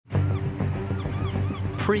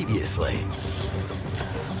Previously.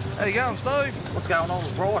 How you going, Steve? What's going on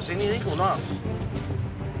with price? Anything or not?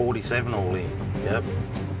 47 all in. Yep.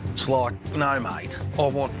 It's like, no, mate. I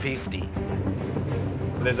want 50.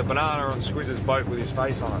 There's a banana on Squizz's boat with his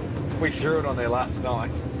face on it. We threw it on there last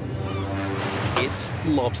night. It's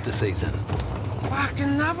lobster season. Fucking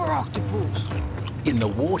another octopus. In the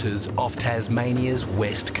waters off Tasmania's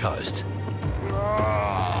west coast.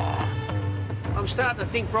 Oh. I'm starting to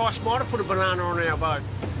think Bryce might have put a banana on our boat.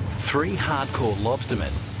 Three hardcore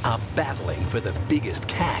lobstermen are battling for the biggest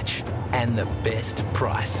catch and the best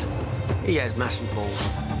price. He has massive balls.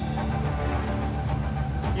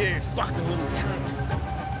 You fucking little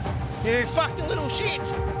cunt. You fucking little shit.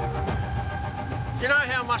 You know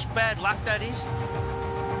how much bad luck that is?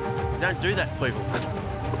 You don't do that, people.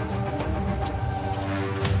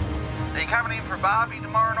 Are you coming in for a barbie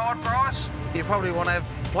tomorrow night, Bryce? You probably want to have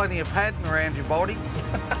plenty of padding around your body.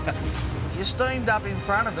 You steamed up in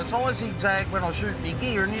front of us. I zigzagged when I shoot my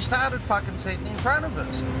gear and you started fucking setting in front of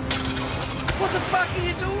us. What the fuck are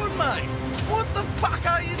you doing, mate? What the fuck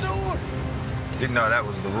are you doing? Didn't know that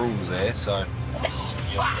was the rules there, so... Oh,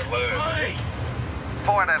 fuck me! If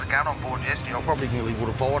I had a gun on board yesterday, I probably nearly would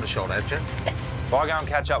have fired a shot at you. If I go and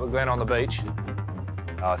catch up with Glenn on the beach,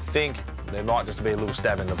 I think there might just be a little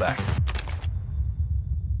stab in the back.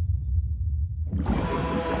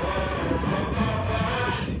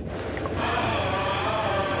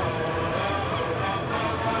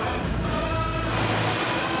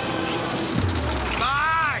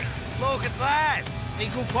 Look at that! He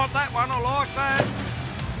could pot that one, I like that.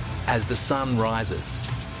 As the sun rises,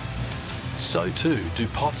 so too do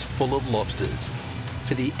pots full of lobsters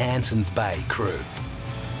for the Anson's Bay crew.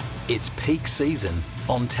 It's peak season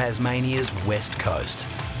on Tasmania's west coast.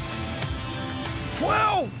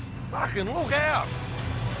 12! Fucking look out!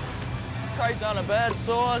 Crays aren't a bad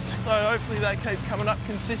size, so hopefully they keep coming up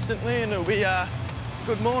consistently and it'll be a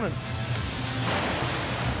good morning.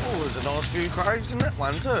 Oh, there's a nice few craves in that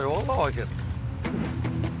one too, I like it.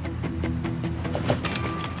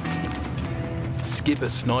 Skipper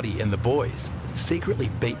Snoddy and the boys secretly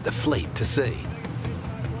beat the fleet to sea.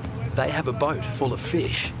 They have a boat full of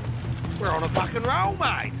fish. We're on a fucking roll,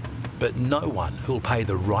 mate. But no one who'll pay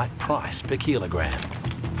the right price per kilogram.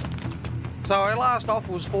 So our last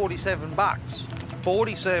offer was 47 bucks.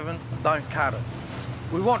 47, don't cut it.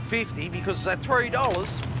 We want 50 because at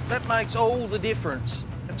 $3, that makes all the difference.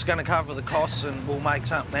 It's going to cover the costs and we'll make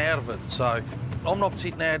something out of it. So I'm not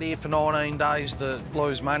sitting out here for 19 days to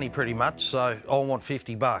lose money pretty much, so I want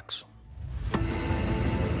 50 bucks.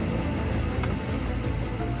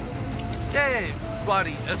 Yeah,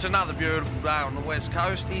 bloody, it's another beautiful day on the west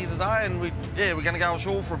coast here today and we're going to go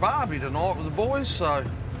ashore for a barbie tonight with the boys, so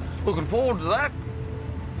looking forward to that.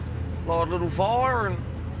 Light a little fire and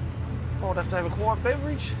might have to have a quiet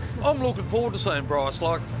beverage. I'm looking forward to seeing Bryce.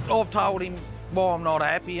 Like, I've told him why I'm not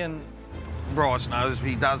happy and Bryce knows if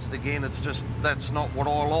he does it again, it's just, that's not what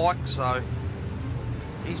I like, so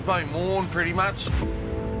he's been warned pretty much.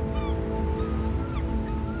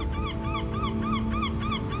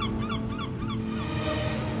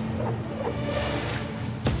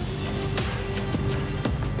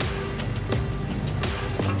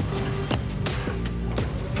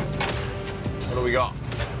 What do we got?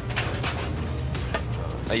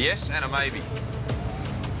 A yes and a maybe.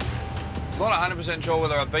 Not 100% sure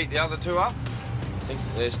whether I beat the other two up. I think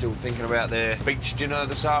they're still thinking about their beach dinner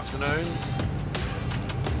this afternoon.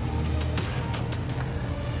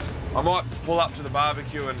 I might pull up to the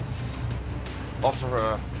barbecue and offer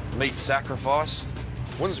a meat sacrifice.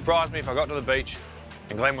 Wouldn't surprise me if I got to the beach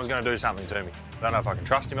and Glenn was going to do something to me. I don't know if I can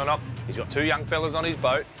trust him or not. He's got two young fellas on his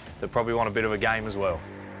boat that probably want a bit of a game as well.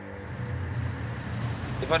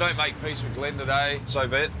 If I don't make peace with Glenn today, so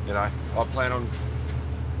be it. You know, I plan on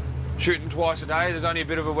shooting twice a day. There's only a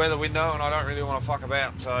bit of a weather window and I don't really want to fuck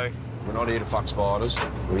about, so we're not here to fuck spiders.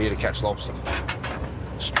 We're here to catch lobster.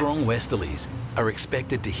 Strong westerlies are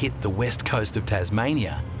expected to hit the west coast of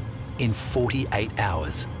Tasmania in 48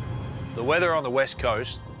 hours. The weather on the west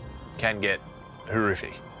coast can get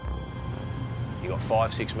horrific. You've got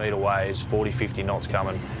 5-6 metre waves, 40-50 knots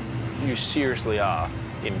coming. You seriously are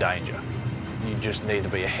in danger. You just need to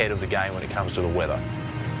be ahead of the game when it comes to the weather.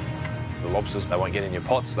 The lobsters, they won't get in your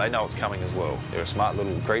pots. They know it's coming as well. They're a smart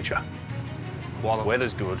little creature. While the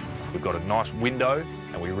weather's good, we've got a nice window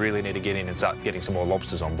and we really need to get in and start getting some more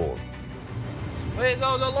lobsters on board. Where's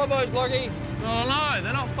all the lobos, Bloggy? I don't know,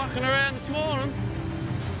 they're not fucking around this morning.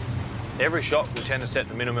 Every shot, we tend to set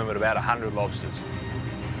the minimum at about 100 lobsters.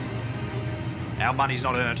 Our money's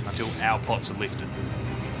not earned until our pots are lifted.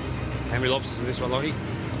 How many lobsters is this one, Lockie?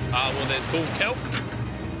 Well, there's bull kelp,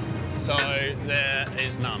 So there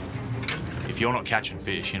is none. If you're not catching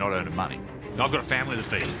fish, you're not earning money. I've got a family to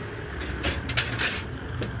feed.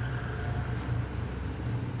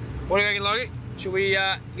 What do you reckon, Logie? Should we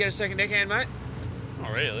get a second deckhand, mate?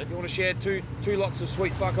 Not really. You want to share two lots of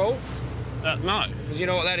sweet fuck all? No. Because you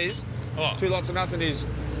know what that is? What? 2 lots of nothing is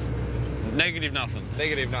Negative nothing.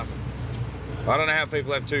 negative nothing. I don't know how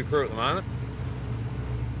people have 2 crew at the moment.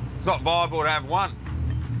 It's not viable to have 1.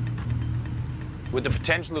 With the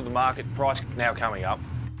potential of the market price now coming up,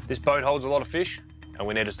 this boat holds a lot of fish, and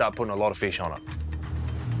we need to start putting a lot of fish on it.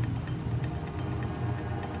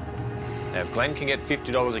 Now, if Glenn can get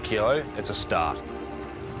 $50 a kilo, it's a start.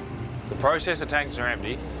 The processor tanks are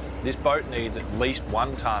empty. This boat needs at least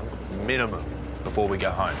 1 tonne minimum before we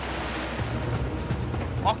go home.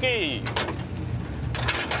 Hockey!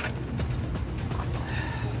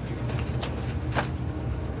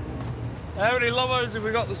 How many lobos have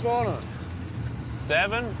we got this morning?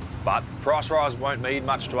 7. But price rise won't mean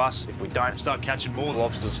much to us if we don't start catching more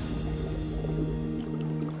lobsters.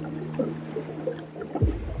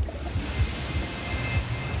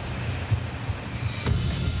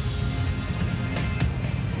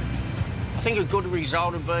 I think a good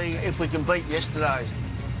result would be if we can beat yesterday's.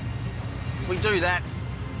 If we do that,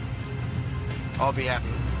 I'll be happy.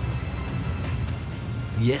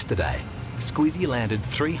 Yesterday, Squizzy landed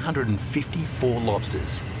 354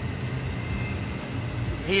 lobsters.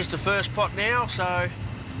 Here's the first pot now, so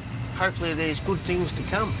hopefully there's good things to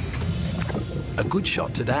come. A good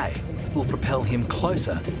shot today will propel him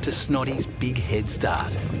closer to Snoddy's big head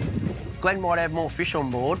start. Glenn might have more fish on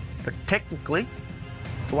board, but technically,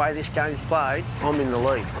 the way this game's played, I'm in the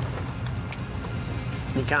lead.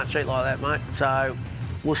 You can't cheat like that, mate. So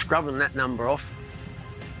we're scrubbing that number off,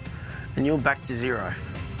 and you're back to 0.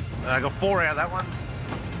 I got 4 out of that one.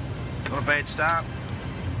 Not a bad start.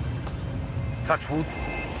 Touch wood.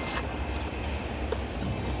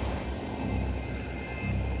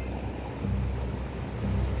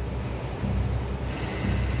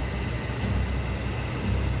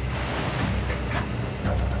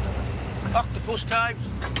 Octopus tapes.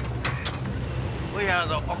 We are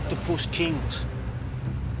the octopus kings.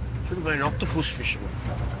 Should have been octopus fishermen.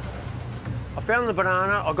 I found the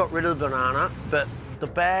banana, I got rid of the banana, but the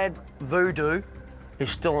bad voodoo is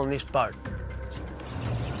still on this boat.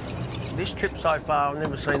 This trip so far, I've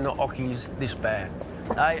never seen the Ockies this bad.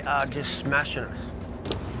 They are just smashing us.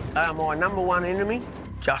 They are my #1 enemy,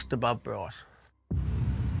 just above Bryce.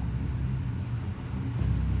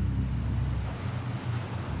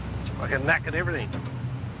 I can knack at everything.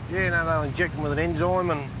 Yeah, no, they'll inject them with an enzyme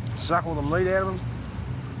and suck all the meat out of them.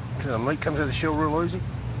 So the meat comes out of the shell real easy.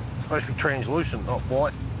 It's supposed to be translucent, not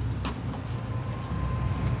white.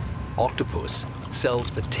 Octopus sells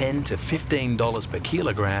for $10 to $15 per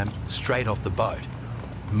kilogram straight off the boat.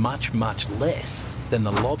 Much, much less than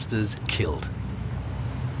the lobsters killed.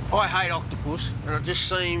 I hate octopus, and it just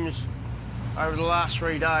seems over the last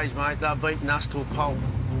 3 days, mate, they've beaten us to a pulp.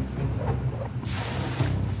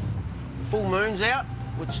 The full moon's out,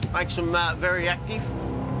 which makes them very active.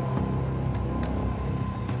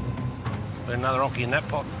 There's another Ockie in that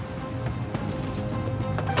pot.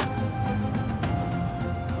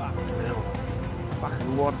 Fucking hell.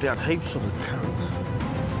 Fucking wiped out heaps of the cunts.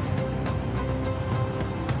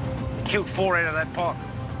 Killed 4 out of that pot.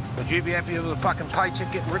 Would you be happy with the fucking paycheck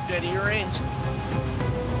getting ripped out of your hands?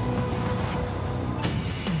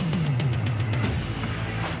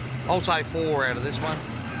 I'll say 4 out of this one.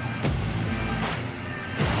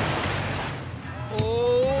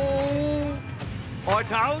 Oh, I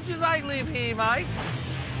told you they live here, mate.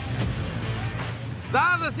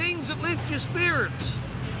 They're the things that lift your spirits.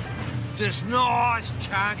 Just nice,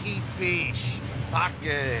 chunky fish. Fuck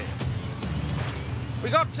yeah. We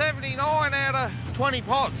got 79 out of 20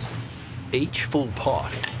 pots. Each full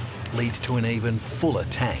pot leads to an even fuller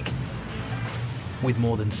tank. With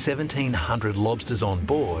more than 1,700 lobsters on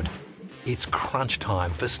board, it's crunch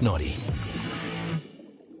time for Snoddy.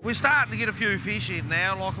 We're starting to get a few fish in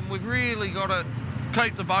now, like, and we've really got to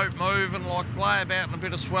keep the boat moving, like play about in a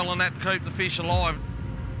bit of swell and that to keep the fish alive.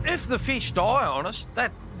 If the fish die on us,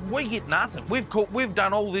 we get nothing. We've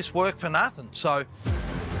done all this work for nothing, so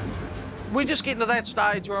we're just getting to that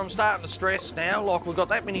stage where I'm starting to stress now, like we've got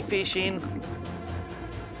that many fish in.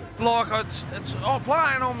 Like, it's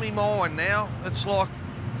playing on me mind now. It's like,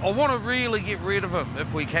 I want to really get rid of them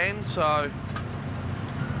if we can, so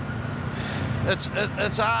it's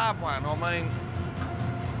a hard one, I mean.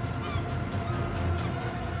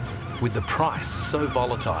 With the price so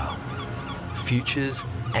volatile, futures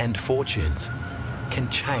and fortunes can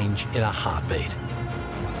change in a heartbeat.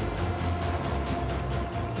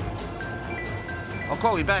 I've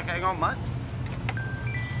call you back. Hang on, mate.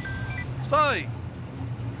 Steve.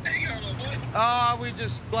 Hang on, boy. Oh, we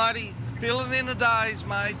just bloody filling in the days,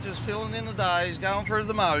 mate. Just filling in the days, going through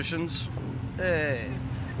the motions. Yeah.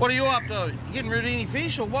 What are you up to? You getting rid of any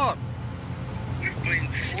fish or what? We've been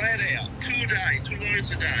flat out 2 a day, 2 loads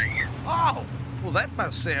a day. Oh, well, that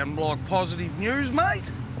must sound like positive news, mate.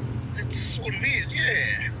 It sort of is,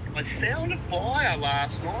 yeah. I found a buyer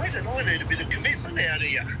last night and I need a bit of commitment out of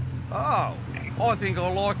you. Oh, I think I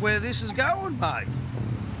like where this is going, mate.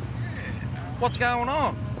 Yeah. What's going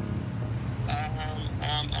on?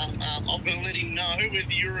 I'm going to let him know whether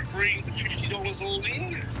you're agreeing to $50 all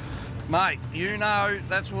in. Mate, you know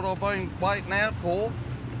that's what I've been waiting out for.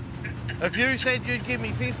 If you said you'd give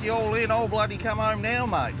me 50 all in, I'll bloody come home now,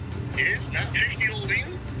 mate. Yes, no, 50 all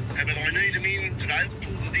in. But I need him in today to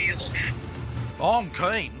pull the deal off. I'm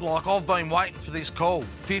keen. Like, I've been waiting for this call.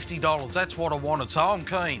 $50, that's what I wanted, so I'm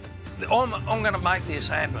keen. I'm going to make this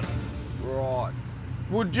happen. Right.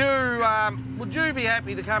 Would you be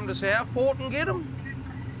happy to come to Southport and get them?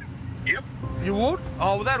 Yep. You would?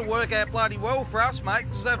 Oh, well, that'll work out bloody well for us, mate,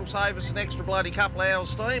 because that'll save us an extra bloody couple hours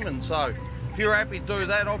steaming. So if you're happy to do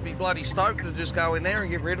that, I'd be bloody stoked to just go in there and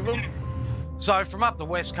get rid of them. So from up the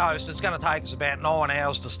west coast, it's going to take us about 9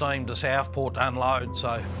 hours to steam to Southport to unload,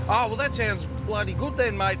 so... Oh, well, that sounds bloody good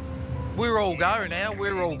then, mate. We're all go now,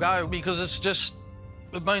 we're all go, because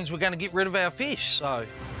it means we're going to get rid of our fish, so...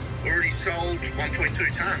 Already sold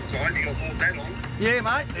 1.2 tonnes, so I hope you got all that on. Yeah,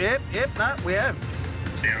 mate, yep, no, we have.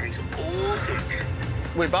 Sounds awesome.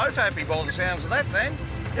 We're both happy by the sounds of that, then.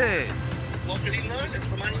 Yeah. Lock it in, though, that's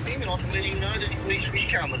the main thing, and I can let him know that his lease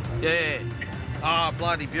fish coming. Yeah. Oh,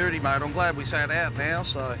 bloody beauty, mate. I'm glad we sat out now,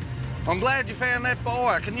 so... I'm glad you found that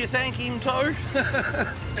buyer. Can you thank him too?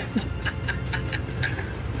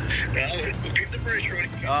 No, we'll keep the pressure on.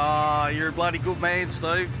 Oh, you're a bloody good man,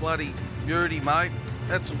 Steve. Bloody beauty, mate.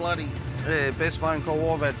 That's a bloody best phone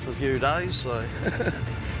call I've had for a few days, so...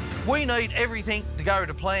 We need everything to go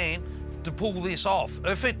to plan to pull this off.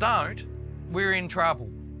 If it don't, we're in trouble.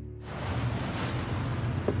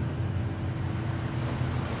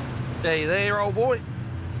 Are you there, old boy?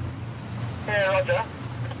 Yeah, Roger.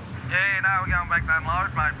 Yeah, no, we're going back to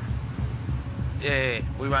unload, mate. Yeah,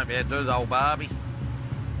 we won't be able to do the old Barbie.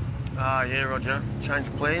 Ah, yeah, Roger. Change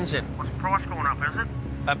of plans then. What's the price going up, is it?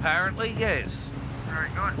 Apparently, yes. Very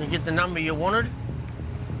good. You get the number you wanted?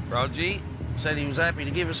 Roger said he was happy to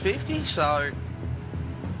give us 50, so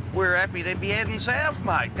we're happy to be heading south,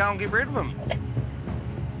 mate. Go and get rid of them.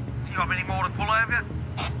 You got any more to pull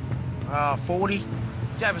over? 40. Did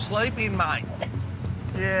you have a sleep in, mate?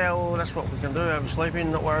 Yeah, well, that's what we can do. Have a sleep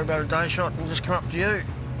in, not worry about a day shot, and just come up to you.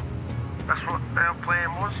 That's what our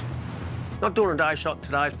plan was. Not doing a day shot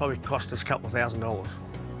today's probably cost us a couple of $1,000.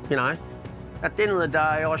 You know, at the end of the day,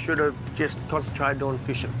 I should have just concentrated on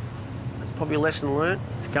fishing. That's probably a lesson learned.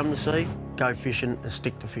 If you come to sea, go fishing and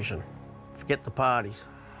stick to fishing. Forget the parties.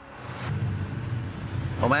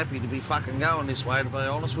 I'm happy to be fucking going this way, to be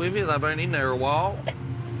honest with you. They've been in there a while.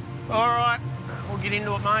 All right, we'll get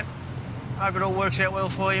into it, mate. Hope it all works out well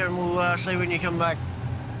for you, and we'll see when you come back.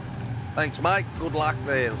 Thanks, mate. Good luck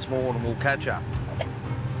there this morning. We'll catch up.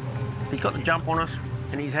 He's got the jump on us,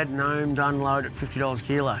 and he's heading home to unload at $50 a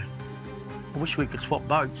kilo. I wish we could swap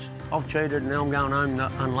boats. I've cheated, and now I'm going home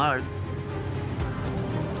to unload.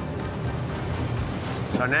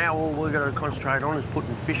 So now all we've got to concentrate on is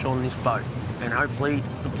putting fish on this boat, and hopefully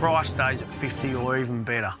the price stays at 50 or even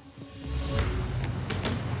better.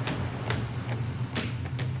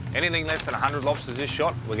 Anything less than 100 lobsters this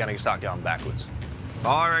shot, we're going to start going backwards.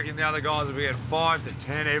 I reckon the other guys will be at 5 to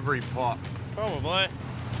 10 every pot. Probably.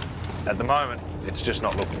 At the moment, it's just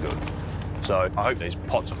not looking good. So I hope these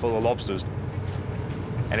pots are full of lobsters.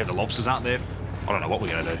 And if the lobsters aren't there, I don't know what we're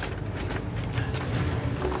going to do.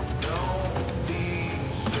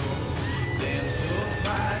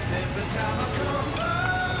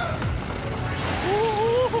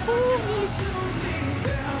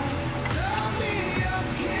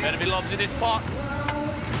 Better be lobs in this pot.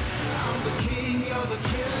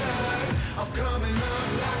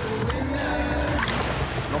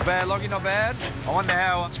 Not bad, Lockie, not bad. I wonder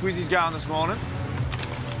how Squizzy's going this morning.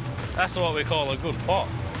 That's what we call a good pot.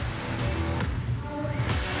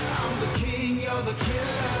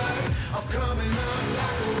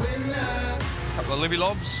 Couple of Libby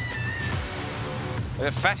lobs.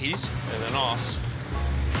 They're fatties. Yeah, they're nice.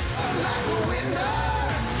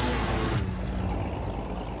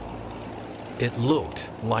 It looked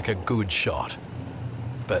like a good shot,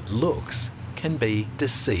 but looks can be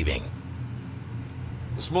deceiving.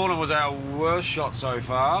 This morning was our worst shot so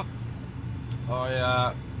far.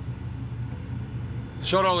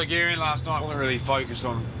 Shot all the gear in last night. I wasn't really focused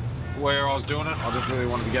on where I was doing it. I just really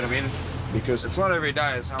wanted to get them in because it's not every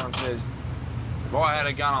day that someone says, if I had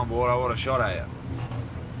a gun on board, I would have shot at you.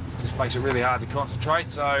 It just makes it really hard to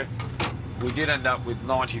concentrate, so we did end up with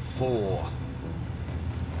 94.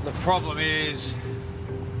 The problem is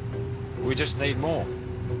we just need more.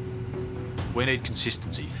 We need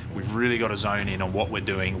consistency. We've really got to zone in on what we're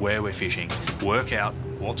doing, where we're fishing, work out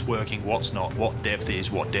what's working, what's not, what depth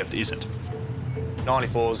is, what depth isn't.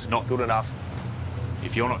 94's not good enough.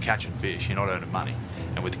 If you're not catching fish, you're not earning money.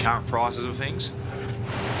 And with the current prices of things,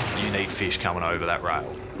 you need fish coming over that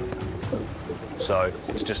rail. So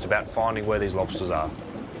it's just about finding where these lobsters are.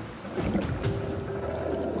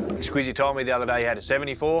 Squizzy told me the other day he had a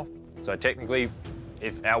 74, so technically,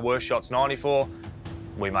 if our worst shot's 94,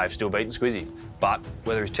 we may have still beaten Squizzy. But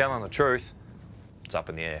whether he's telling the truth, it's up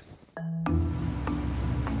in the air.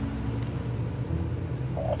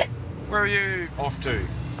 Where are you off to?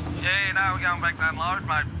 Yeah, no, we're going back to unload,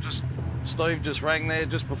 mate. Steve just rang there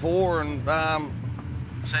just before and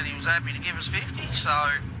said he was happy to give us 50,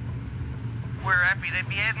 so we're happy to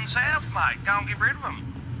be heading south, mate. Go and get rid of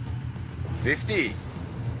them. 50?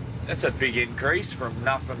 That's a big increase from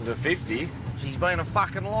nothing to 50. He's been a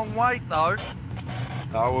fucking long wait, though.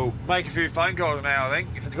 I will make a few phone calls now, I think.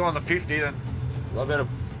 If it's gone to 50, then I better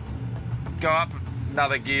go up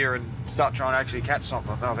another gear and start trying to actually catch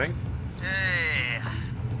something, I think. Yeah.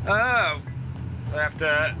 Oh, I have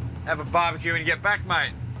to have a barbecue when you get back,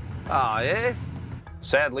 mate. Oh, yeah?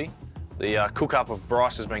 Sadly, the cook-up of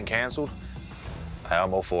Bryce has been cancelled. Hey,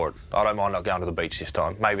 I'm all for it. I don't mind not going to the beach this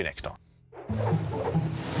time. Maybe next time.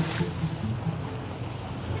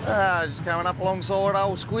 Just coming up alongside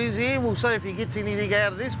old Squiz here. We'll see if he gets anything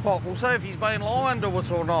out of this pot. We'll see if he's been lying to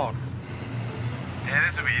us or not. Yeah,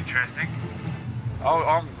 this will be interesting.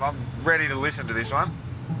 I'm ready to listen to this one.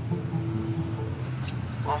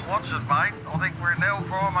 Well, watch it, mate. I think we're in El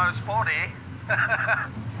Primo spot here.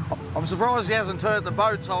 I'm surprised he hasn't turned the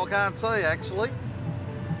boat so I can't see, actually.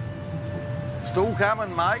 Still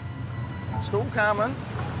coming, mate. Still coming.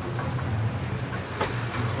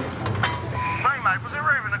 Hey, mate, was there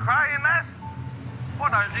even a cray in that? I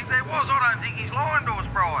don't think there was. I don't think he's lying to us,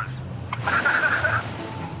 Bryce.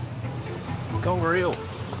 Gone real.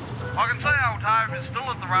 I can see old Tobe is still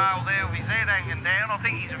at the rail there with his head hanging down. I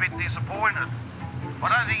think he's a bit disappointed. I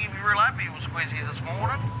don't think he'd be real happy with Squizzy this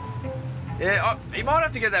morning. Yeah, he might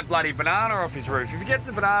have to get that bloody banana off his roof. If he gets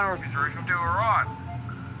the banana off his roof, he'll do all right.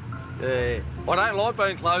 Yeah. I don't like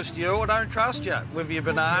being close to you. I don't trust you with your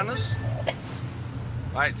bananas.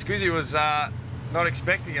 Mate, Squizzy was not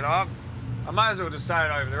expecting it. I may as well just say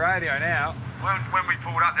it over the radio now. When we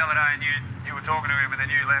pulled up the other day and you were talking to him and then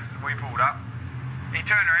you left and we pulled up, he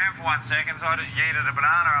turned around for 1 second, so I just yeeted a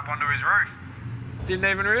banana up onto his roof. Didn't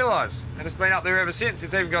even realise. And it's been up there ever since.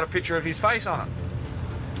 It's even got a picture of his face on it.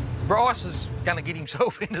 Bryce is going to get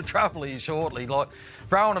himself into trouble here shortly, like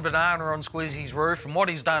throwing a banana on Squizzy's roof and what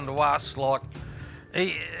he's done to us, like,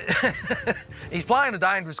 he's playing a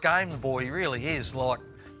dangerous game, the boy, he really is, like.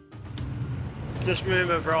 Just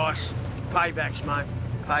remember, Bryce, paybacks, mate,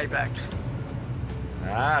 paybacks.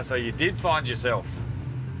 Ah, so you did find yourself.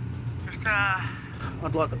 Just,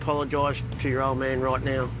 I'd like to apologise to your old man right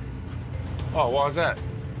now. Oh, why is that?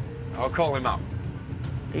 I'll call him up.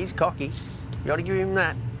 He's cocky, you got to give him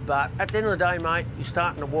that. But at the end of the day, mate, you're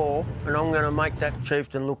starting a war, and I'm going to make that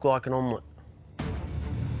chieftain look like an omelette.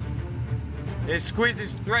 Squiz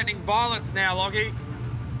is threatening violence now, Loggy.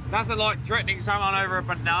 Nothing like threatening someone over a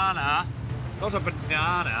banana. Not a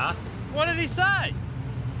banana. What did he say?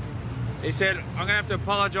 He said, I'm going to have to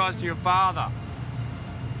apologise to your father.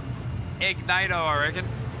 Egg NATO, I reckon.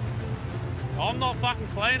 I'm not fucking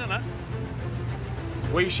cleaning it.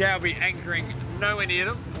 We shall be anchoring nowhere near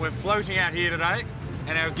them. We're floating out here today,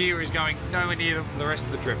 and our gear is going nowhere near them for the rest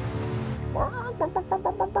of the trip.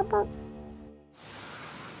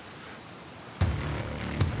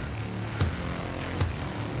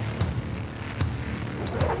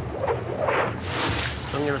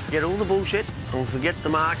 I'm going to forget all the bullshit. I'm going to forget the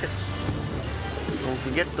markets. I'm going to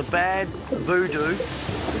forget the bad voodoo.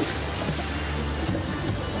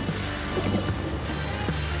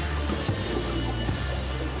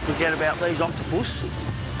 Forget about these octopus.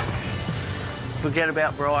 Forget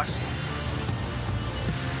about Bryce.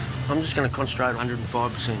 I'm just going to concentrate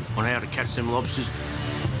 105% on how to catch them lobsters.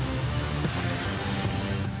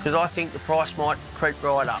 Because I think the price might creep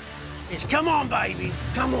right up. It's come on, baby,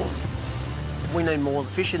 come on. We need more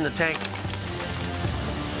fish in the tank.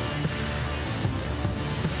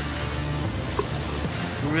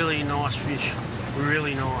 Really nice fish,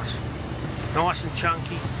 really nice. Nice and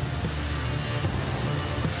chunky.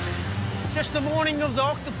 Just the morning of the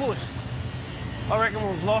octopus. I reckon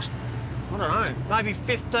we've lost, I don't know, maybe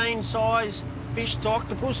 15 size fish to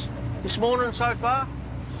octopus this morning so far.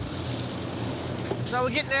 So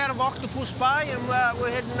we're getting out of Octopus Bay and we're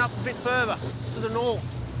heading up a bit further to the north.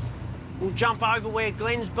 We'll jump over where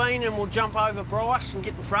Glenn's been and we'll jump over Bryce and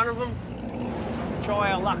get in front of them.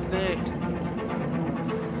 Try our luck there.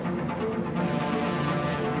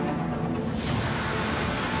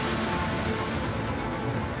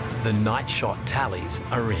 The night shot tallies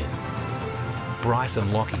are in. Bryce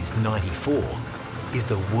and Lockie's 94 is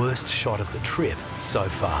the worst shot of the trip so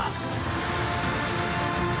far.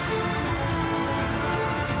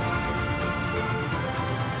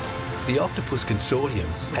 The Octopus Consortium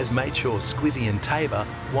has made sure Squizzy and Tabor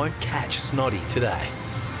won't catch Snoddy today.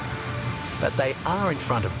 But they are in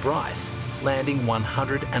front of Bryce, landing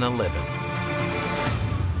 111.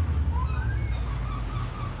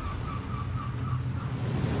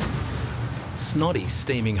 Snoddy's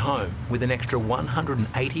steaming home with an extra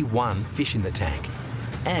 181 fish in the tank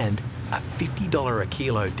and a $50 a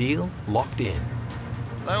kilo deal locked in.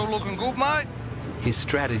 They all looking good, mate? His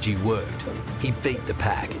strategy worked. He beat the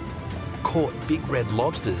pack, caught big red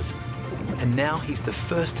lobsters, and now he's the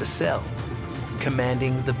first to sell,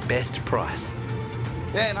 commanding the best price.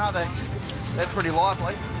 Yeah, no, they're pretty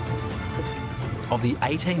lively. Of the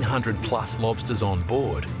 1,800 plus lobsters on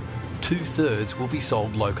board, 2/3 will be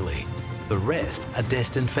sold locally. The rest are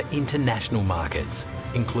destined for international markets,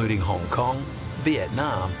 including Hong Kong,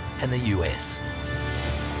 Vietnam, and the US.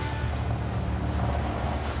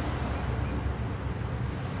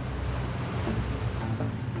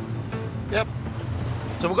 Yep.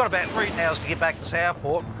 So we've got about 3 hours to get back to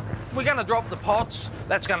Southport. We're going to drop the pots.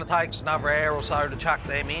 That's going to take us another hour or so to chuck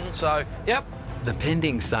them in, so, yep. The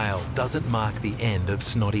pending sale doesn't mark the end of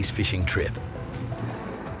Snoddy's fishing trip.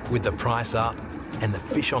 With the price up and the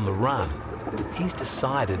fish on the run, he's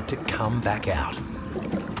decided to come back out.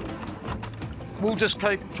 We'll just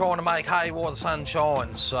keep trying to make hay while the sun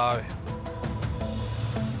shines, so.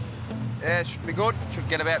 Yeah, it should be good. Should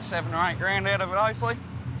get about 7 or 8 grand out of it, hopefully.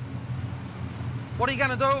 What are you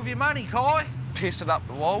going to do with your money, Kai? Piss it up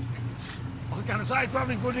the wall. I was going to say,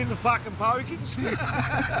 probably put in the fucking pokies.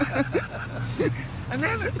 and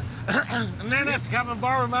then have to come and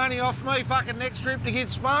borrow money off me fucking next trip to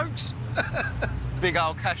get smokes. Big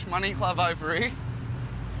old cash money club over here.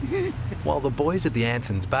 While the boys at the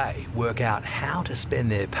Ansons Bay work out how to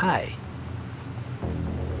spend their pay,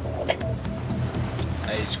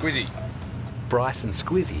 Hey, Squizzy. Bryce and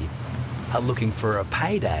Squizzy are looking for a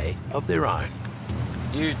payday of their own.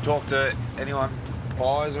 You talked to anyone,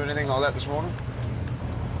 pies or anything like that this morning?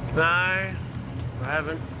 No, I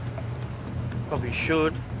haven't. Probably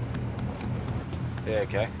should. Yeah,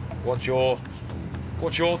 okay. What's your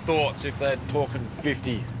thoughts if they're talking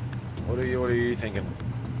 50? What are you thinking?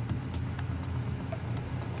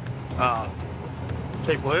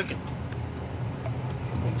 Keep working.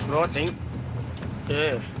 That's what I think.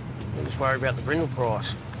 Yeah, I just worry about the brindle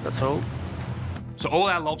price, that's all. So all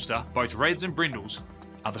our lobster, both reds and brindles,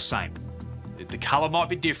 are the same. The colour might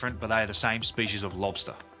be different, but they are the same species of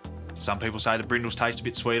lobster. Some people say the brindles taste a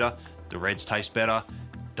bit sweeter, the reds taste better.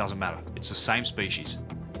 Doesn't matter, it's the same species.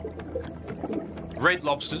 Red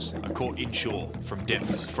lobsters are caught inshore from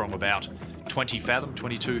depths from about 20 fathom,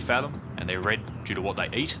 22 fathom, and they're red due to what they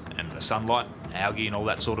eat and the sunlight, algae and all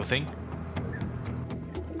that sort of thing.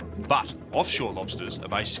 But offshore lobsters are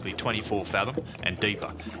basically 24 fathom and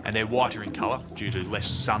deeper, and they're whiter in colour due to less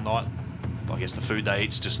sunlight. I guess the food they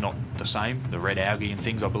eat's just not the same, the red algae and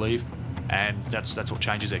things, I believe, and that's what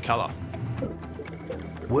changes their colour.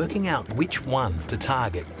 Working out which ones to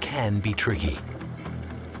target can be tricky.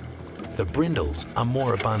 The brindles are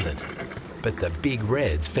more abundant, but the big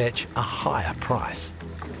reds fetch a higher price.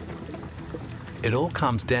 It all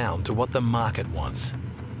comes down to what the market wants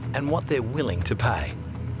and what they're willing to pay.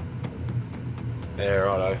 Yeah,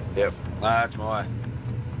 righto. Yep. No, that's my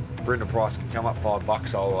brindle price can come up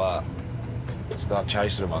 $5. I'll start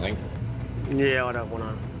chasing them, I think. Yeah, I don't want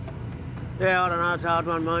to. Yeah, I don't know, it's a hard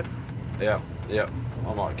one, mate. Yeah.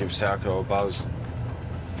 I might give Salco a buzz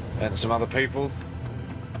and some other people.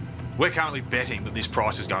 We're currently betting that this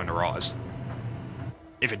price is going to rise.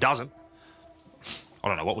 If it doesn't, I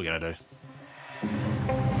don't know what we're going to do.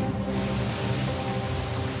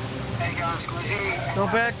 How you going, Squizzy?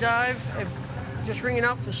 Not bad, Dave. Just ringing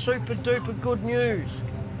up for super duper good news.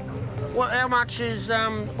 How much is,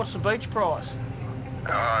 what's the beach price?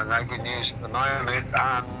 No good news at the moment.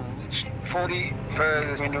 It's 40 for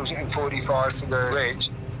the brindles and 45 for the reds.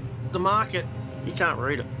 The market, you can't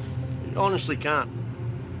read it. You honestly can't.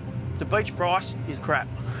 The beach price is crap.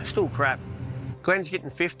 Still crap. Glenn's getting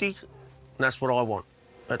 50. that's what I want,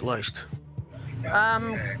 at least.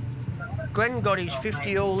 Glenn got his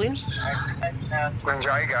 50 all in. Glenn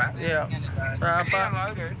Jago? Yeah. Is he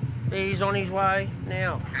unloaded? He's on his way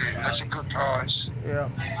now. That's a good price. Yeah.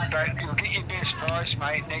 But you'll get your best price,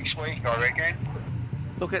 mate, next week, I reckon.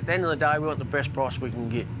 Look, at the end of the day, we want the best price we can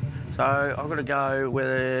get. So I've got to go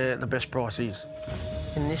where the best price is.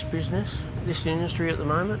 In this business, this industry at the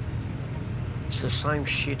moment, it's the same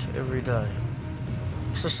shit every day.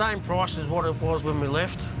 It's the same price as what it was when we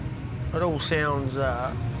left. It all sounds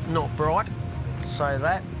not bright, to say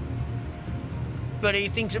that. But he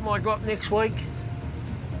thinks it might go up next week.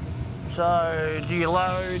 So do you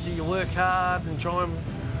load, do you work hard and try and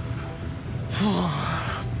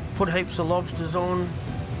put heaps of lobsters on?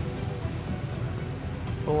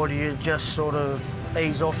 Or do you just sort of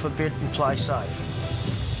ease off a bit and play safe?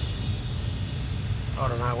 I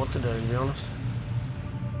don't know what to do, to be honest.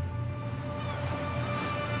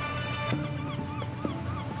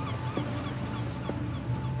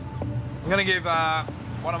 I'm going to give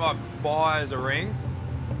one of my buyers a ring.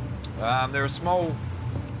 They're a small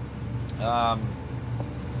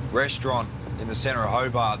restaurant in the centre of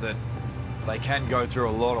Hobart that they can go through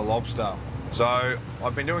a lot of lobster. So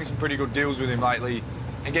I've been doing some pretty good deals with him lately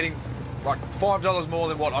and getting like $5 more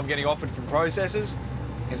than what I'm getting offered from processors.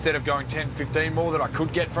 Instead of going 10, 15 more that I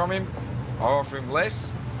could get from him, I offer him less,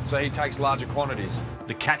 so he takes larger quantities.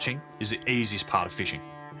 The catching is the easiest part of fishing.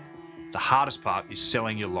 The hardest part is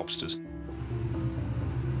selling your lobsters.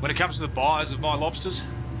 When it comes to the buyers of my lobsters,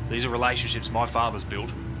 these are relationships my father's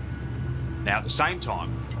built. Now, at the same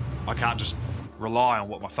time, I can't just rely on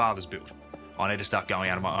what my father's built. I need to start going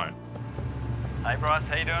out on my own. Hey Bryce,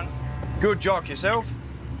 how you doing? Good, Jock, yourself?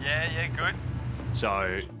 Yeah, good.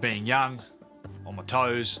 So, being young, on my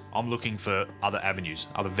toes, I'm looking for other avenues,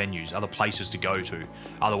 other venues, other places to go to,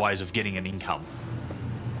 other ways of getting an income.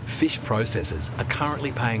 Fish processors are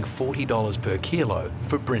currently paying $40 per kilo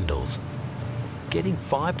for brindles. Getting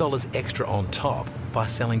 $5 extra on top by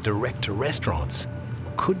selling direct to restaurants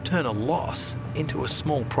could turn a loss into a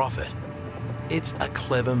small profit. It's a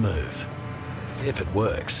clever move, if it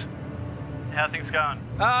works. How are things going?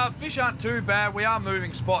 Fish aren't too bad. We are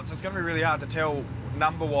moving spots, so it's going to be really hard to tell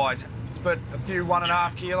number-wise, but a few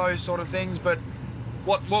 1.5 kilos sort of things. But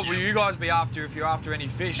what will you guys be after if you're after any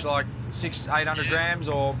fish, like 600-800 grams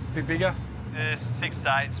or a bit bigger? 6 to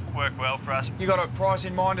 8s work well for us. You got a price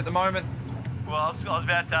in mind at the moment? Well, I was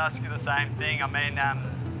about to ask you the same thing. I mean,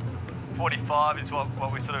 45 is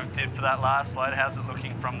what we sort of did for that last load. How's it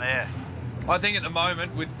looking from there? I think at the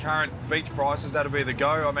moment, with current beach prices, that'll be the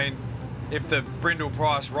go. I mean, if the brindle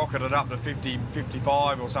price rocketed up to 50,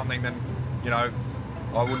 55 or something, then, you know,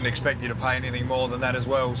 I wouldn't expect you to pay anything more than that as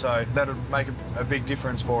well. So that'll make a big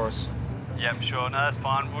difference for us. Yep, sure. No, that's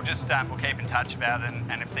fine. We'll just we'll keep in touch about it,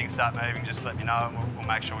 and if things start moving, just let me know, and we'll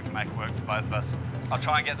make sure we can make it work for both of us. I'll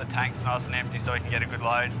try and get the tanks nice and empty so we can get a good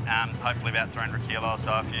load. Hopefully about 300 kilos or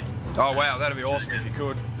so if you... Oh, wow, that'd be awesome if you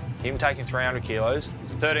could. Him taking 300 kilos,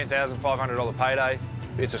 it's a $13,500 payday.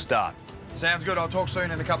 It's a start. Sounds good. I'll talk soon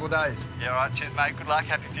in a couple of days. Yeah, all right. Cheers, mate. Good luck.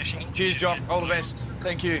 Happy fishing. Cheers, Jock. All the best.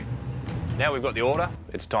 Thank you. Now we've got the order,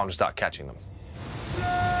 it's time to start catching them.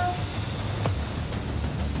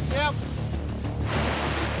 Yep.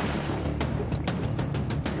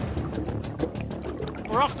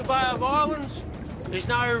 We're off the Bay of Islands. There's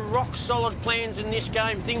no rock-solid plans in this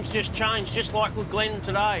game. Things just change, just like with Glenn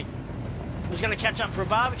today. He was going to catch up for a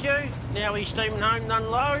barbecue. Now he's steaming home to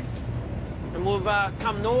unload. And we've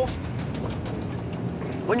come north.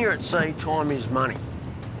 When you're at sea, time is money.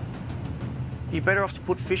 You're better off to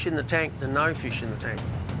put fish in the tank than no fish in the tank.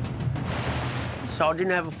 So I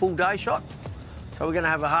didn't have a full day shot, so we're going to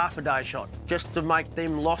have a half a day shot, just to make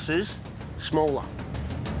them losses smaller.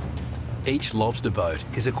 Each lobster boat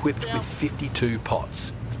is equipped with 52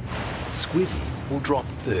 pots. Squizzy will drop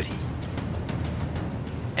 30.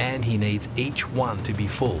 And he needs each one to be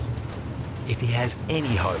full if he has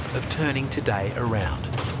any hope of turning today around.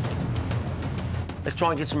 Let's try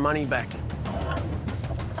and get some money back.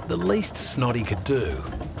 The least Snotty could do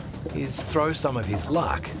is throw some of his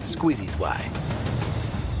luck Squizzy's way.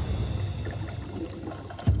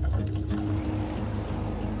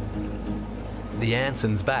 The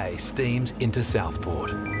Anson's Bay steams into Southport.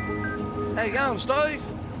 How you going, Steve?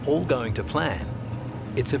 All going to plan.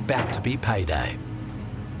 It's about to be payday.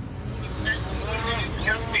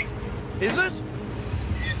 Is it?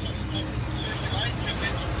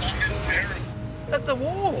 At the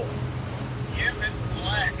wharf? Yep, it's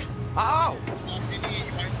black. Oh.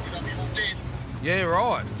 Dead. Yeah,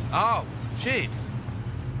 right. Oh, shit.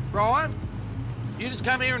 Ryan, you just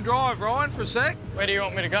come here and drive, Ryan, for a sec? Where do you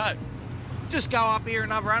want me to go? Just go up here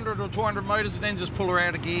another 100 or 200 metres and then just pull her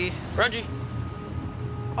out of gear. Reggie.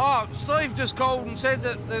 Oh, Steve just called and said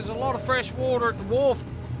that there's a lot of fresh water at the wharf.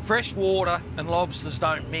 Fresh water and lobsters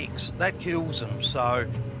don't mix. That kills them, so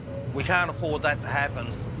we can't afford that to happen.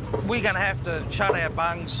 We're going to have to shut our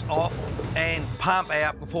bungs off and pump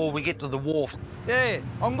out before we get to the wharf. Yeah,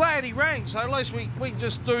 I'm glad he rang, so at least we can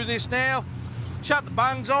just do this now. Shut the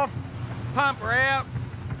bungs off, pump her out,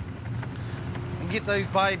 and get these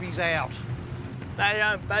babies out. They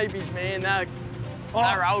aren't babies, man. They're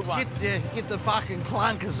old ones. Get the fucking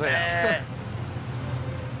clunkers out. Yeah.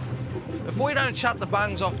 If we don't shut the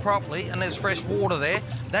bungs off properly and there's fresh water there,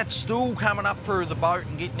 that's still coming up through the boat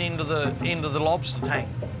and getting into the lobster tank.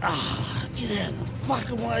 Ah, get out of the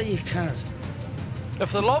fucking way, you cunt.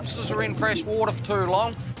 If the lobsters are in fresh water for too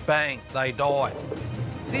long, bang, they die.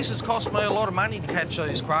 This has cost me a lot of money to catch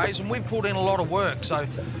these crays, and we've put in a lot of work, so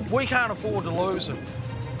we can't afford to lose them.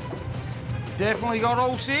 Definitely got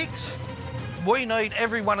all 6. We need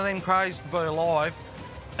every one of them crays to be alive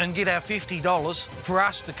and get our $50 for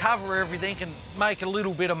us to cover everything and make a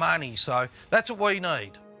little bit of money, so that's what we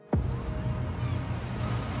need.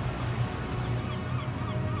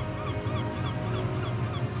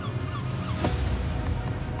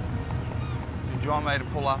 Do you want me to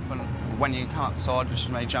pull up and when you come upside, just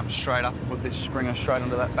me jump straight up with this springer straight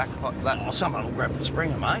onto that back pot? Oh, someone will grab the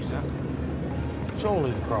springer, mate. Yeah.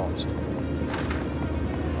 Surely Christ.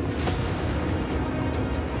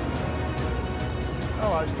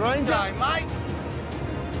 Hello, stranger. Hey, mate.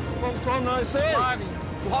 Long time no see. Bloody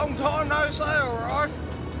long time no see, all right?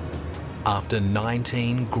 After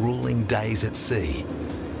 19 grueling days at sea,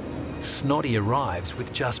 Snotty arrives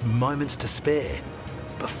with just moments to spare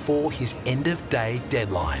before his end-of-day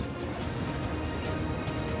deadline.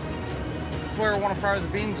 Where I want to throw the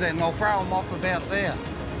bins in, I'll throw them off about there.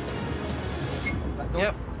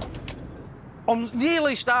 Yep. I'm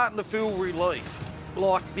nearly starting to feel relief,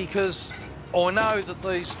 because I know that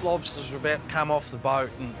these lobsters are about to come off the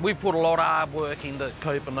boat, and we've put a lot of hard work into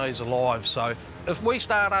keeping these alive, so if we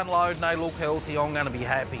start unloading, they look healthy, I'm going to be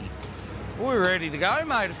happy. We're ready to go,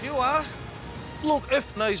 mate, if you are. Look,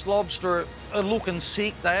 if these lobster are looking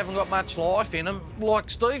sick, they haven't got much life in them,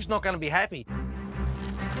 Steve's not going to be happy.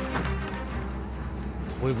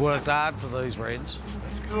 We've worked hard for these reds.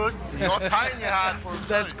 That's good. You're not paying you hard for them.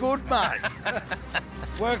 That's good, mate.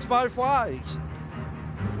 Works both ways.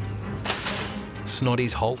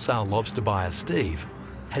 Snotty's wholesale lobster buyer, Steve,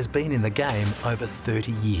 has been in the game over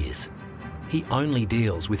 30 years. He only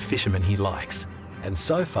deals with fishermen he likes, and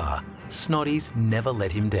so far, Snotty's never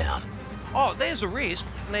let him down. Oh, there's a risk.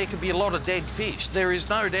 There could be a lot of dead fish. There is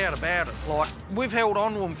no doubt about it. We've held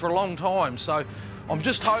on to them for a long time, so I'm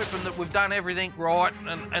just hoping that we've done everything right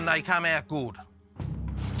and they come out good.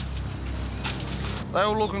 They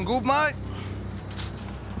all looking good, mate?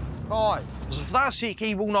 Aye. Because if they're sick,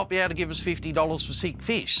 he will not be able to give us $50 for sick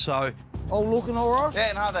fish, so... All looking all right?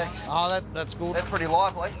 Yeah, no, they... Oh, that's good. They're pretty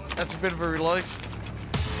lively. That's a bit of a relief.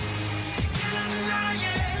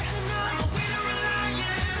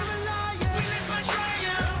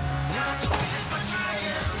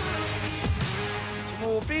 Some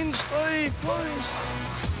more bins, Steve, please.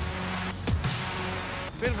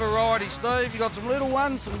 Bit of variety, Steve. You got some little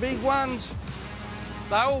ones, some big ones.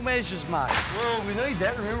 They're all measures, mate. Well, we need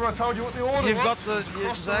that. Remember I told you what the order was? You've got the...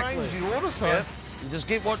 Across exactly. the range, the order, so... Yep. You just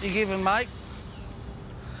get what you're given, mate.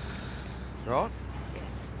 Right?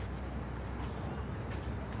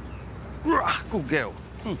 Good girl.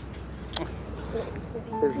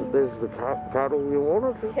 There's the cuddle you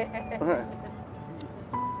wanted.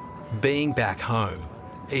 Being back home,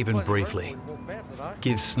 even briefly,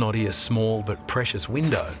 gives Snotty a small but precious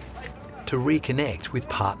window to reconnect with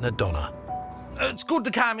partner Donna. It's good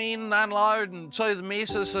to come in and unload and see the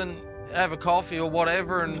missus and have a coffee or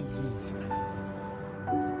whatever and...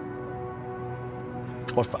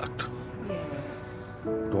 I fucked. Yeah.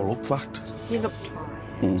 Do I look fucked? You look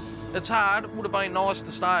tired. It's hard. It would have been nice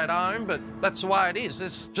to stay at home, but that's the way it is.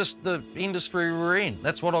 It's just the industry we're in.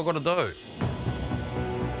 That's what I've got to do.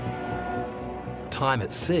 Time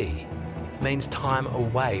at sea means time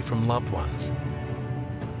away from loved ones.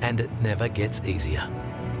 And it never gets easier.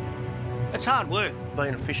 It's hard work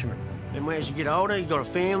being a fisherman. And as you get older, you've got a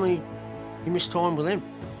family, you miss time with them.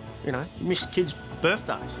 You know, you miss kids'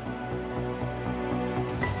 birthdays.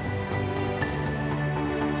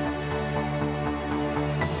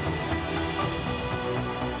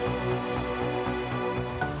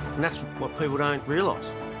 And that's what people don't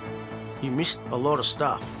realise. You miss a lot of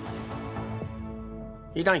stuff.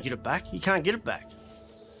 You don't get it back. You can't get it back.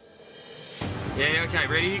 Yeah, okay,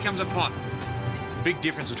 ready? Here comes a pot. Big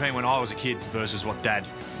difference between when I was a kid versus what Dad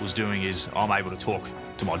was doing is I'm able to talk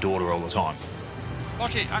to my daughter all the time.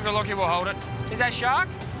 Lockie, Uncle Lockie will hold it. Is that shark?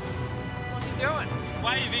 What's he doing? He's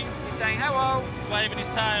waving. He's saying hello. He's waving his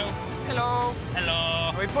tail. Hello.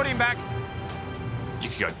 Hello. We put him back. You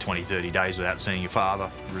could go 20, 30 days without seeing your father,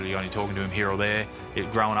 really only talking to him here or there.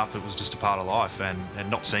 Growing up, it was just a part of life, and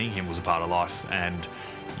not seeing him was a part of life, and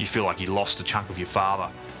you feel like you lost a chunk of your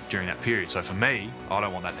father during that period. So for me, I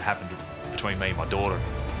don't want that to happen between me and my daughter.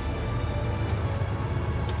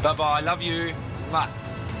 Bye-bye, love you. Mwah.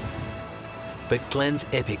 But Glenn's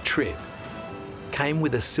epic trip came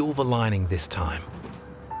with a silver lining this time.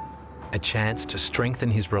 A chance to strengthen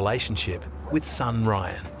his relationship with son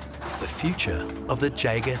Ryan, the future of the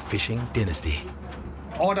Jaeger fishing dynasty.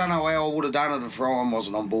 I don't know how I would have done it if Ryan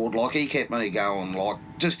wasn't on board. Like, he kept me going, like,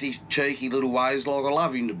 just his cheeky little ways. Like, I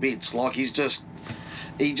love him to bits. Like, he's got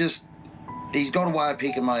a way of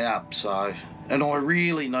picking me up, so... And I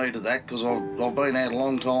really needed that, because I've been out a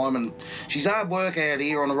long time, and she's hard work out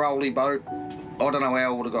here on a rolly boat. I don't know how I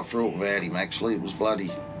would have got through it without him, actually. It was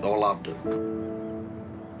bloody... I loved it.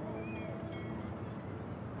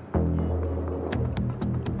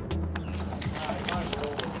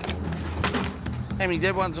 How many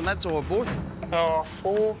dead ones on that side, boy?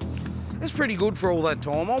 4. It's pretty good for all that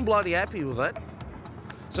time. I'm bloody happy with that.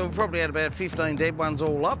 So we've probably had about 15 dead ones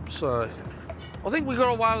all up, so... I think we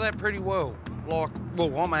got away with that pretty well. Like,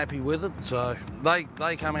 well, I'm happy with it, so...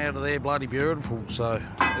 They come out of there bloody beautiful, so...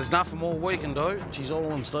 There's nothing more we can do. She's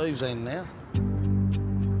all on Steve's end now.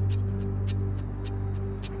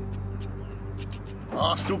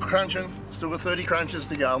 Oh, still crunching. Still got 30 crunches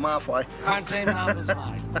to go. I'm halfway. Crunch them numbers,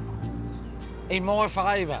 mate. In my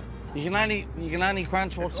favour. You can only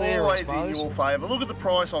crunch what's there, I suppose. Always in your favour. Look at the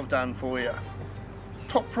price I've done for you.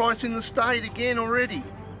 Top price in the state again already.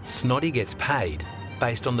 Snoddy gets paid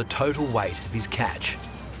based on the total weight of his catch.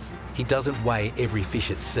 He doesn't weigh every fish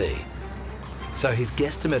at sea. So his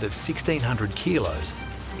guesstimate of 1,600 kilos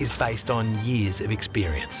is based on years of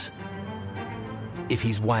experience. If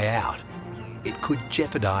he's way out, it could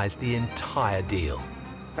jeopardise the entire deal.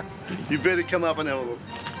 You better come up and have a look.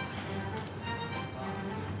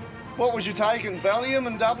 What was you taking, Valium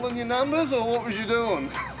and doubling your numbers, or what was you doing?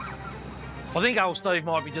 I think old Steve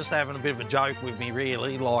might be just having a bit of a joke with me,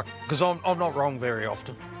 really, like, because I'm not wrong very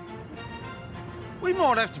often. We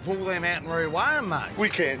might have to pull them out and reweigh them, mate. We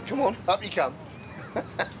can. Come on, up you come.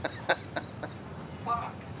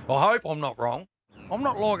 I hope I'm not wrong. I'm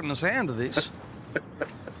not liking the sound of this.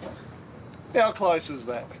 How close is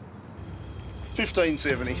that?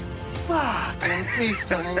 1570. Fucking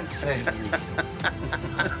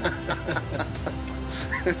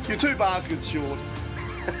 1570. You're 2 baskets short.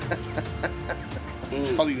 I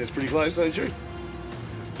think that's pretty close, don't you?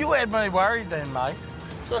 You had me worried then, mate.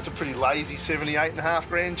 So that's a pretty lazy 78.5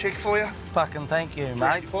 grand cheque for you. Fucking thank you, Direct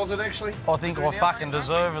mate. deposit, actually. I think I fucking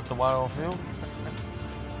deserve it the way I feel.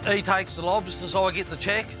 He takes the lobsters, I get the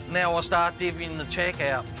cheque. Now I start divvying the cheque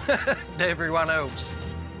out to everyone else.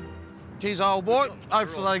 Cheers, old boy.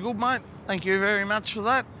 Hopefully they're good, mate. Thank you very much for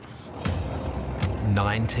that.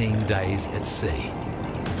 19 days at sea.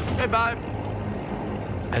 Hey, babe.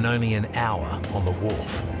 And only an hour on the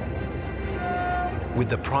wharf. With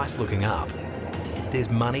the price looking up, there's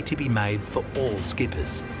money to be made for all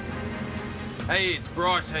skippers. Hey, it's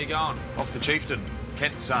Bryce. How you going? Off the Chieftain,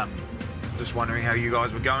 Kent's son. Just wondering how you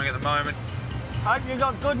guys were going at the moment. Hope you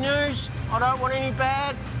got good news. I don't want any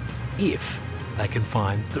bad. If they can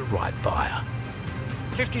find the right buyer.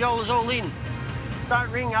 $50 all in. Don't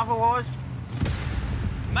ring otherwise.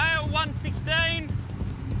 Mail 116.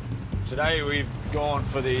 Today we've gone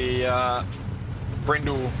for the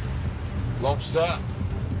brindle lobster.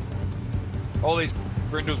 All these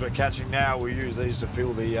brindles we're catching now, we use these to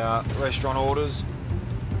fill the restaurant orders.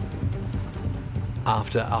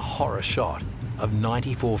 After a horror shot of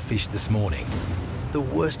 94 fish this morning, the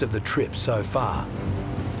worst of the trip so far,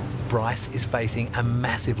 Bryce is facing a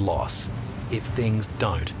massive loss if things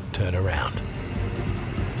don't turn around.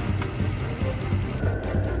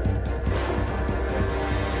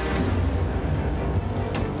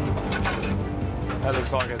 That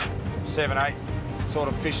looks like a 7-8 sort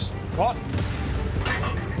of fish pot.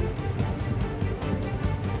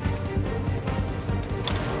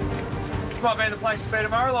 This might be the place to be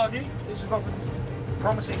tomorrow, Lockie. This is looking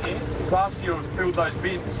promising here. These last few have filled those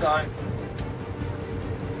bins, so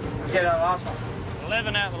let's get out of the last one.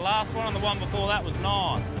 11 out of the last one, and the one before that was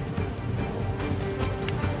 9.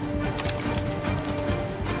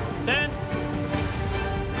 10.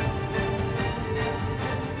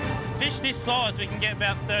 Fish this size, we can get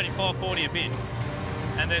about 35, 40 a bin.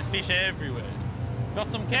 And there's fish everywhere. Got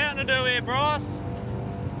some counting to do here, Bryce.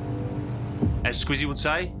 As Squizzy would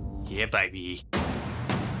say, yeah, baby.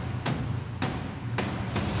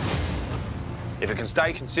 If it can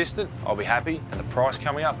stay consistent, I'll be happy, and the price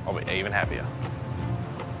coming up, I'll be even happier.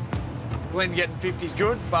 Glen getting 50's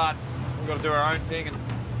good, but we've got to do our own thing, and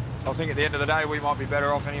I think at the end of the day, we might be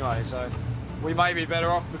better off anyway. So we may be better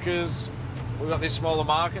off because we've got these smaller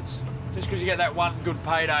markets. Just because you get that one good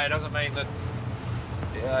payday, it doesn't mean that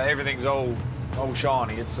everything's all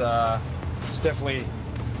shiny. It's definitely,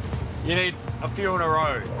 you need a few in a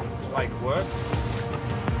row to make it work.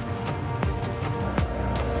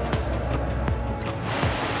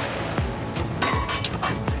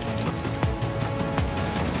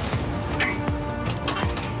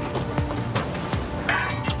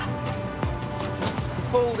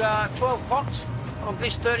 Pulled 12 pots of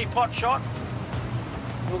this 30-pot shot.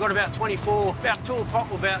 We've got about 24, about 2 a pot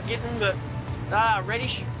we're about getting, but they are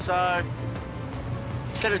reddish, so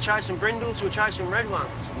instead of chasing brindles, we're chasing red ones,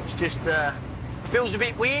 which just feels a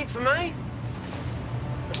bit weird for me.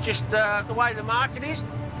 It's just the way the market is.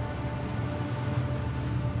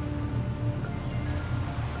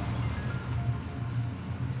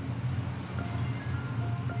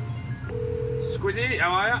 Squizzy,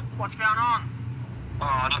 how are you? What's going on?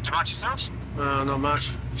 Oh, not too much yourselves? Not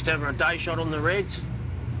much. Just having a day shot on the reds.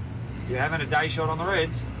 You're having a day shot on the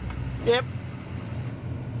reds? Yep.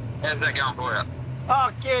 How's that going for you?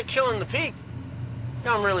 Oh, yeah, killing the pig.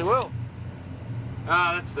 Going really well.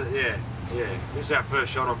 Ah, that's yeah. This is our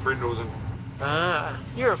first shot on brindles, and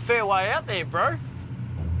You're a fair way out there, bro.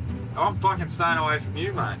 I'm fucking staying away from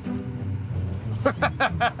you, mate.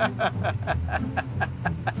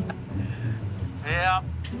 Yeah.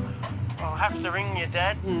 I'll have to ring your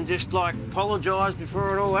dad and just, like, apologise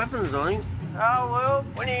before it all happens, I think. Oh, well,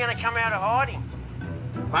 when are you going to come out of hiding?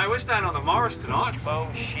 Mate, we're staying on the Morris tonight.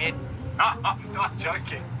 Bullshit. I'm not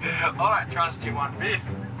joking. I don't trust you one bit.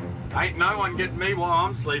 Ain't no one getting me while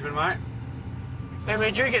I'm sleeping, mate. How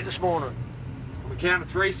many did you get this morning? On the count of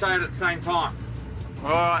 3, say it at the same time.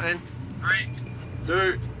 All right, then. 3,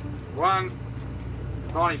 2, 1,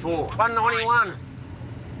 94. 191.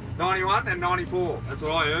 91 and 94, that's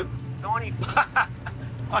what I heard. 90.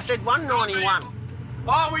 I said 191.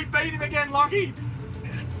 Oh, we beat him again, Lockie.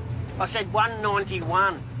 I said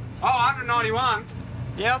 191. Oh, 191?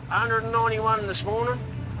 Yep, 191 this morning.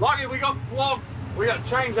 Lockie, we got flogged. We got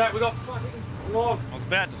changed that, we got fucking flogged. I was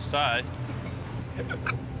about to say.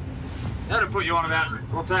 That'd put you on about,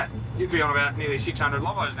 what's that? You'd be on about nearly 600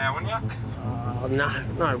 lobos now, wouldn't you?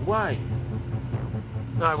 No way.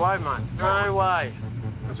 No way, mate. No way.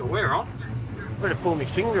 That's what we're on. Better pull my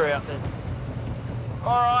finger out then. All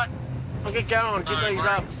right, I'll get going, get these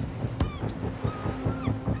up.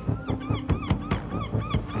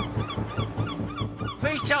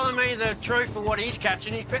 If he's telling me the truth of what he's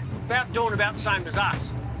catching, he's doing about the same as us.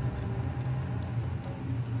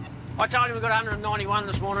 I told him we got 191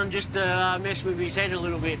 this morning just to mess with his head a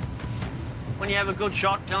little bit. When you have a good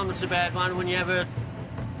shot, tell him it's a bad one. When you have a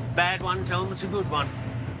bad one, tell him it's a good one.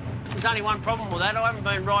 There's only one problem with that. I haven't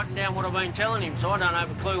been writing down what I've been telling him, so I don't have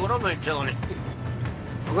a clue what I've been telling him.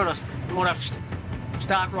 I might have to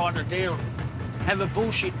start writing it down. Have a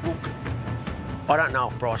bullshit book. I don't know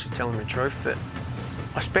if Bryce is telling the truth, but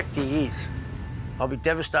I expect he is. I'll be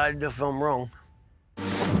devastated if I'm wrong.